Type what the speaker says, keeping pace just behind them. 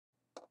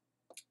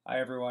Hi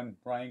everyone,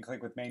 Brian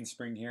Click with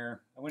Mainspring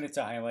here. I wanted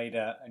to highlight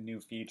a new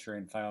feature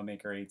in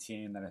FileMaker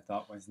 18 that I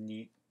thought was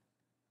neat.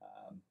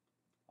 Um,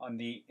 on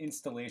the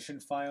installation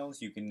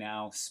files, you can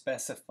now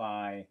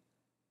specify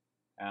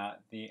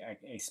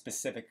a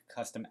specific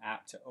custom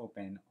app to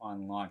open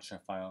on launch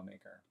of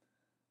FileMaker.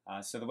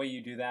 So the way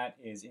you do that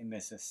is in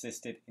this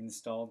assisted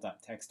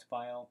install.txt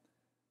file.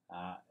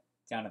 Uh,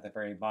 Down at the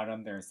very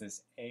bottom, there's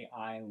this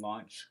AI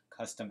launch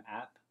custom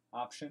app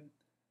option,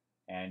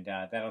 and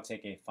that'll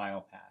take a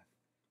file path.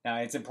 Now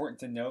it's important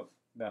to note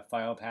the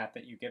file path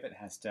that you give it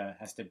has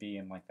to be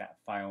in like that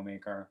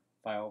FileMaker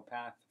file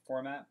path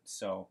format.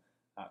 So,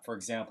 for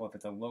example, if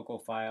it's a local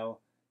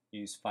file,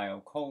 use file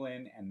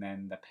colon and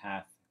then the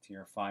path to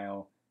your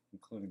file,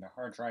 including the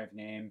hard drive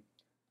name.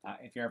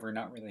 If you're ever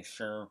not really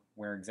sure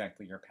where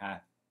exactly your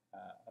path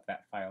of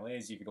that file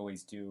is, you could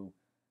always do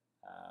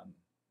um,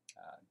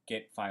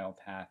 get file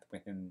path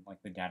within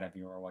like the data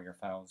viewer while your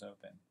file is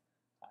open,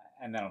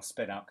 and that'll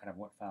spit out kind of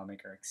what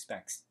FileMaker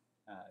expects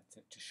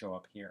to show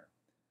up here.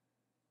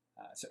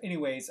 So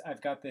anyways, I've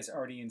got this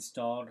already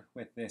installed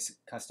with this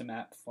custom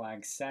app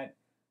flag set,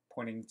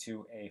 pointing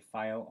to a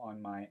file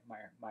on my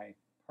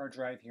hard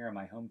drive here in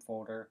my home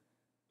folder.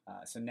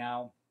 So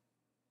now,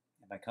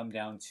 if I come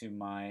down to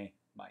my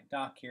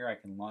dock here, I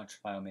can launch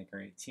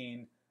FileMaker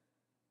 18,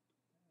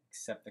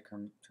 accept the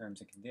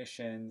terms and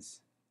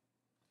conditions,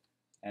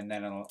 and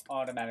then it'll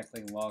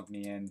automatically log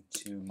me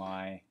into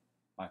my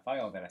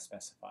file that I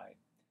specified.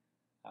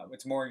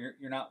 What's more,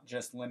 you're not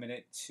just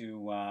limited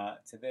to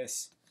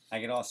this. I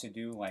could also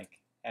do like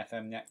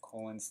fmnet :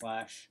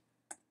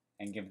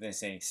 and give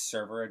this a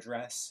server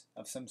address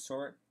of some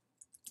sort,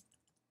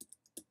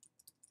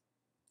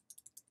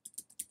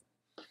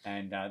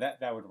 and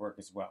that would work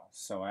as well.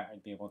 So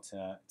I'd be able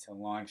to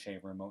launch a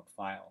remote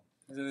file.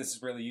 So this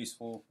is really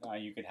useful.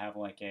 You could have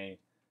like a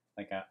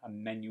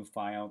menu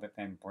file that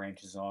then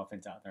branches off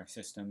into other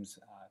systems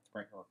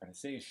throughout your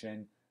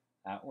organization.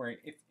 Or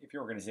if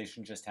your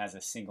organization just has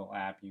a single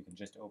app, you can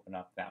just open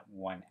up that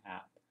one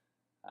app.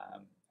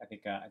 I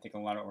think a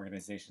lot of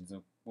organizations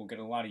will get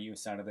a lot of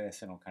use out of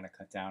this, and it'll kind of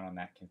cut down on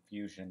that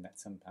confusion that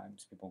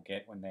sometimes people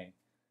get when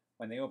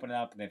they open it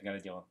up and they've got to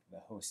deal with the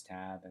host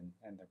tab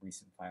and the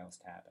recent files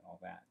tab and all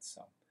that.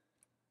 So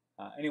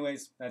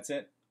anyways, that's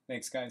it.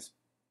 Thanks, guys.